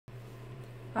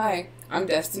Hi, I'm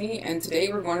Destiny, and today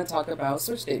we're going to talk about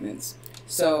switch statements.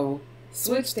 So,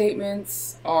 switch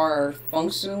statements are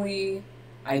functionally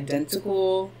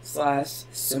identical slash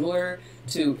similar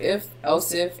to if,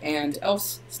 else if, and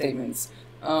else statements.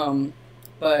 Um,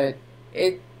 but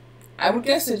it, I would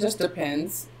guess it just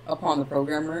depends upon the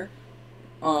programmer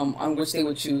on which they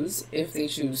would choose if they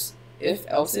choose if,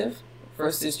 else if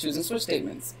versus choosing switch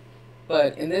statements.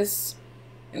 But in this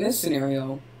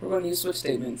scenario, we're going to use switch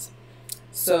statements.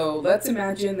 So let's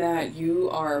imagine that you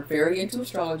are very into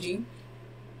astrology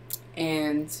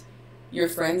and your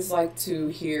friends like to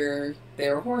hear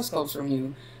their horoscopes from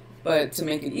you. But to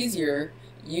make it easier,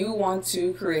 you want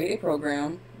to create a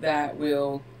program that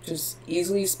will just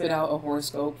easily spit out a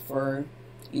horoscope for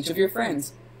each of your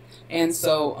friends. And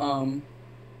so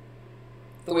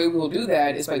the way we will do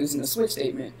that is by using a switch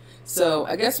statement. So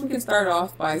I guess we can start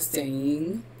off by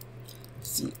saying,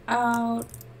 see out,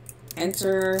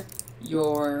 enter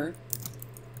your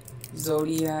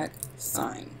zodiac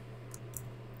sign,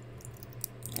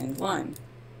 and line.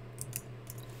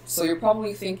 So you're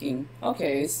probably thinking,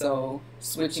 okay, so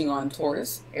switching on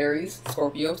Taurus, Aries,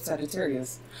 Scorpio,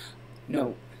 Sagittarius.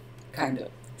 No, kind of.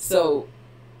 So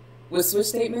with switch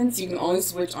statements, you can only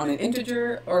switch on an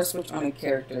integer or switch on a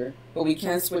character, but we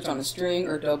can't switch on a string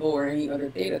or double or any other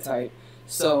data type.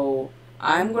 So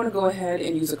I'm going to go ahead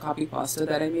and use a copy pasta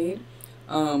that I made,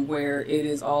 where it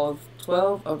is all of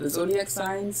 12 of the zodiac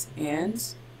signs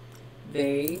and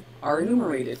they are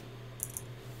enumerated.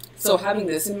 So having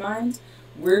this in mind,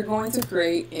 we're going to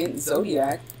create int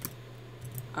zodiac.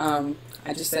 I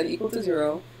just set equal to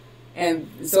 0. And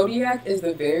zodiac is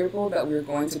the variable that we're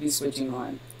going to be switching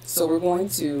on. So we're going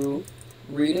to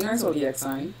read in our zodiac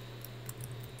sign,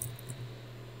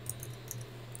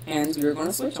 and we're going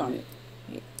to switch on it.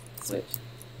 Okay,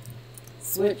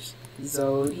 switch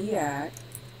zodiac,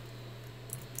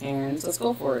 and let's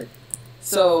go for it.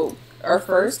 So our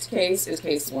first case is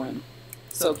case 1.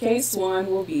 So case 1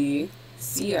 will be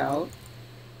see out,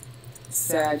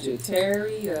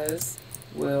 Sagittarius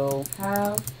will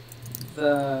have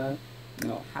will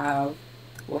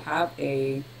have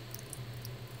a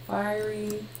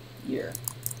fiery year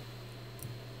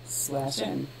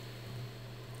 /n.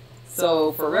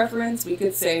 So for reference, we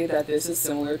could say that this is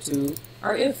similar to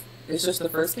our if. It's just the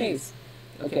first case.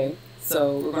 Okay,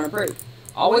 so we're going to break.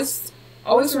 Always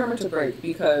remember to break,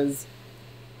 because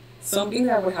something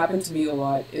that would happen to me a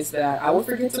lot is that I would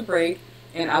forget to break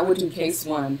and I would do case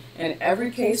 1, and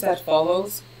every case that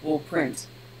follows will print.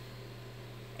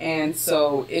 And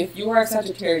so if you are a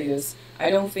Sagittarius, I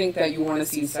don't think that you want to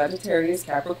see Sagittarius,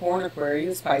 Capricorn,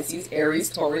 Aquarius, Pisces, Aries,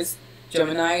 Taurus,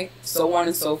 Gemini, so on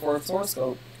and so forth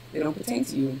horoscope. They don't pertain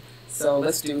to you. So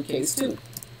let's do case 2.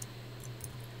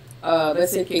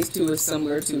 Let's say case 2 is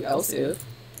similar to else if,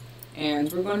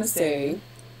 and we're going to say,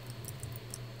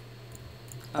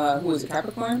 who is it,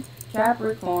 Capricorn?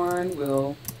 Capricorn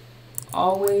will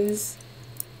always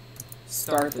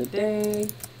start the day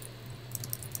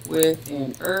with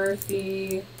an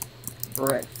earthy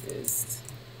breakfast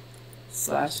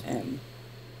 /m.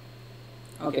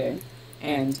 Okay,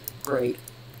 and break.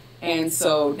 And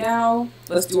so now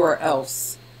let's do our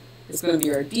else. It's going to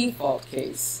be our default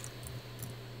case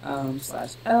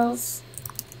 /else.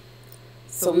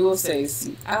 So we will say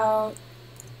see out,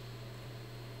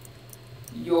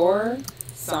 your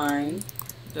sign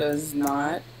does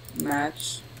not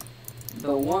match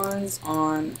the ones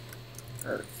on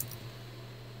Earth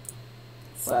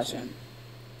 /n.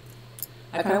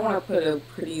 I kind of want to put a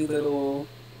pretty little,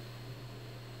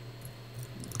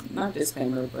 not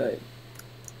disclaimer, but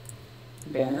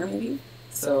banner maybe.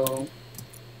 So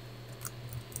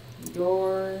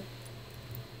your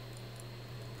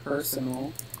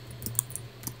personal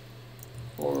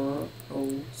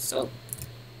horoscope.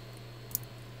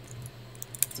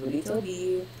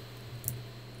 Toody.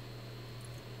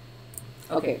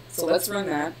 Okay, so let's run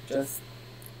that just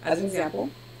as an example.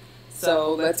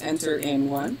 So let's enter in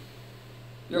 1,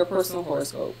 your personal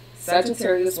horoscope.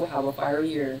 Sagittarius will have a fiery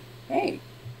year. Hey.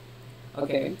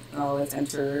 Okay, now let's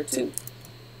enter 2.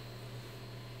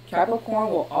 Capricorn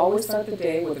will always start the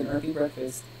day with an earthy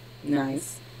breakfast.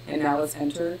 Nice. And now let's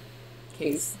enter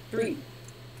case 3.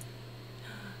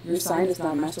 Your sign does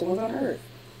not match the ones on Earth.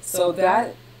 So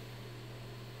that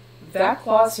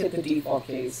clause hit the default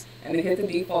case, and it hit the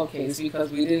default case because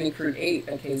we didn't create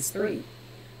a case 3.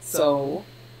 So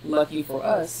lucky for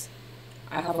us,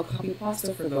 I have a copy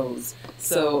pasta for those.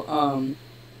 So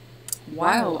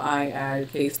while I add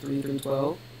case 3 through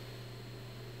 12,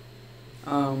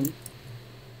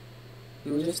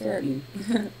 you would just stare at me.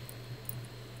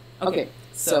 Okay,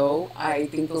 so I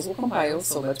think those will compile,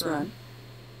 so let's run.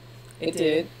 It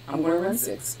did. I'm going to run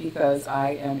 6 because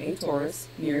I am a Taurus,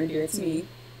 near and dear to me.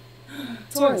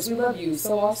 Taurus, we love you.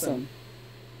 So awesome.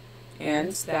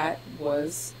 And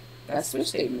that's switch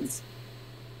statements.